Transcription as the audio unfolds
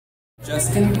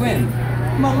Justin Gwynn,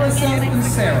 Melissa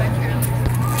Lucero,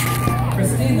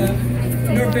 Christina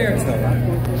Norberto,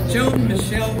 Joan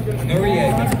Michelle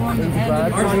Noriega,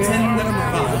 Argentina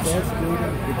Lepage,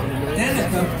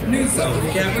 Danica Nuzzo,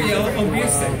 Gabrielle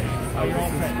Obusic,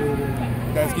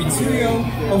 Giturio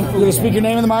Ofu. You'll speak your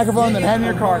name in the microphone, then hand me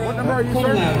your card. What number are you,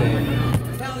 sir?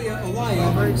 Talia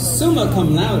Olaya, summa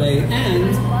cum laude,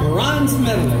 and bronze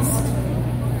medalist.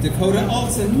 Dakota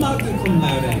Alton, magna cum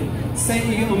laude.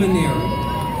 Saintly Omanir,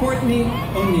 Courtney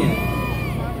O'Neill,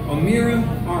 Omira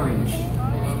Orange,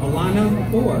 Alana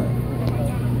Orr,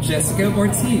 Jessica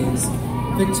Ortiz,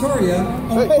 Victoria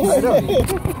O'Reilly,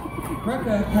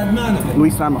 Rebecca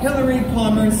Padmanovic, Hillary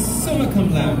Palmer, summa cum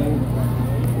laude,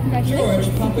 George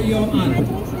Papayoano,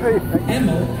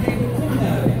 Emil Hayden cum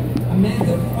laude,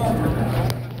 Amanda Parker,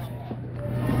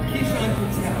 Keyshawn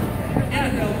Patel,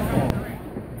 Annabelle Cole,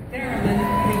 Darren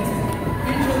Payton,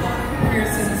 Angela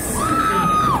Pearson,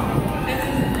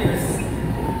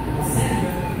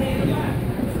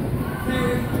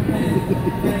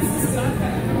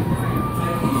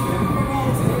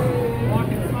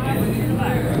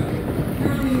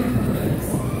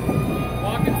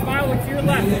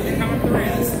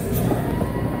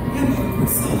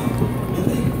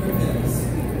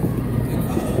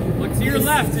 Look to your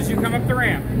left as you come up the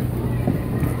ramp.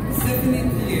 Stephanie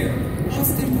Pierre,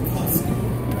 Austin Pikoski,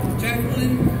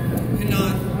 Jacqueline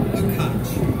Pinot Akach,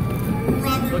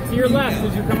 Robert. Look to your left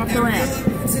as you come up the ramp.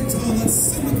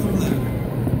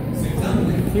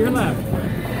 To your left.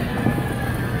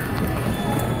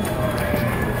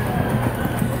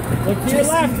 Look to your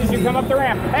left as you come up the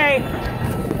ramp. Hey!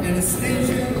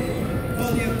 Anastasia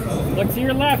Polyakova. Look to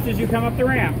your left as you come up the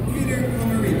ramp. Peter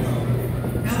Comarico,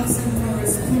 Allison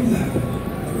Torres cum laude,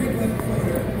 Aretha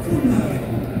Porter cum laude,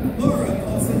 Laura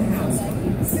Olsen-House,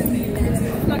 Sydney Cortez,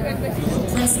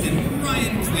 Preston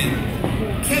Ryan Quinn,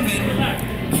 Kevin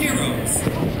Kiros,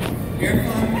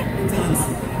 Irfan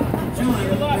Dancy, John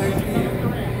Ragnier,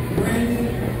 Brandon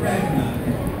Ragnar,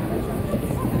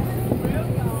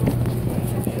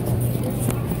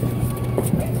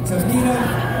 Tahina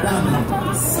Raman,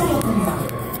 summa cum laude,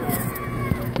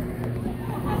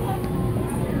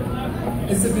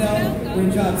 Isabel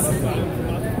Winjobson,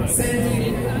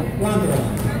 Sandy Ronderon,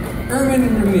 Erwin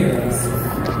Ramirez,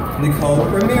 Nicole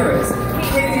Ramirez,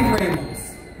 Katie Ramos,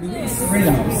 Luis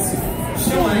Ramos,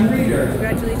 Sean Reeder,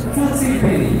 Kelsey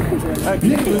Rainey,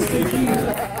 Nicholas Tequila,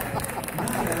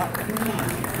 Nada Kunan,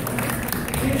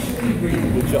 Ashley Green,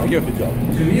 Good job.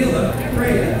 Jamila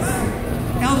Reyes,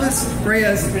 Elvis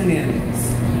Reyes Fernandez,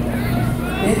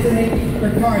 Anthony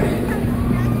Riccardi,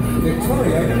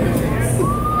 Victoria Richards,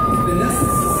 Vanessa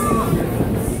Cecile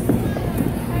Griffiths,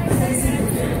 Stacey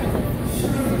Rivera,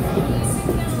 Shirley Robbins,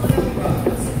 Julie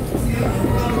Robbins, Tiara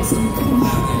Robinson cum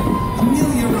laude,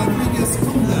 Amelia Rodriguez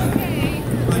cum laude,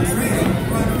 Andrea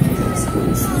Rodriguez,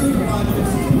 Drew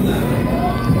Rogers cum laude,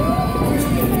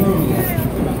 Christian Romeo,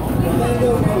 Orlando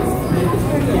Rose,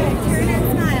 Turn and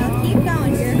smile. Keep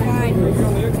going. You're fine.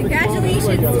 Congratulations.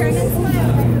 Turn and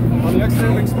smile. On the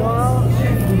extending smile.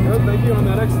 Good, thank you. On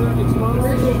that extending smile.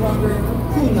 Rachel Walker,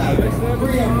 cum laude,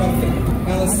 Bria Buffett,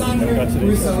 Alessandra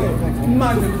Russo,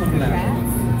 magna cum laude.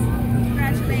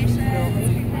 Congratulations.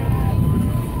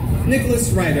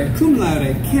 Nicholas Ryder, cum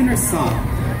laude, Kenner Song.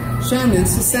 Shannon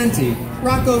Sicenti,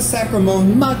 Rocco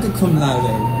Sacramone, magna cum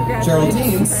laude.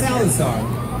 Geraldine Salazar,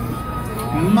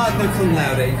 magna cum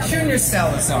laude. Junior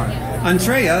Salazar.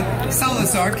 Andrea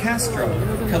Salazar Castro.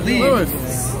 Khalid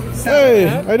Hey,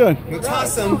 how you doing?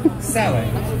 Mutassim Saleh.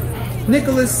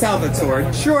 Nicholas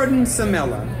Salvatore, Jordan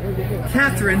Samela,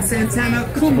 Catherine Santana,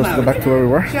 cum Let's go laude. back to where we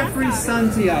were. Jeffrey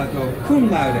Santiago, cum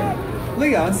laude.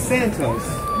 Leah Santos,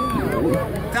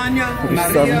 Tanya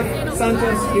Maria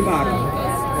Santos Ibarra,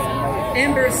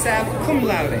 Amber Sapp, cum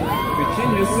laude.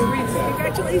 Virginia Sarita,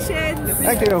 Congratulations.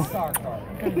 Thank you.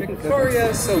 Victoria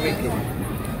Sawicki,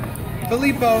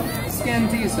 Filippo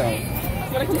Scandizo,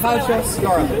 Kaja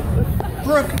Scarlett,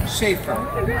 Brooke Schaefer,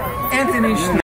 Anthony Schneider.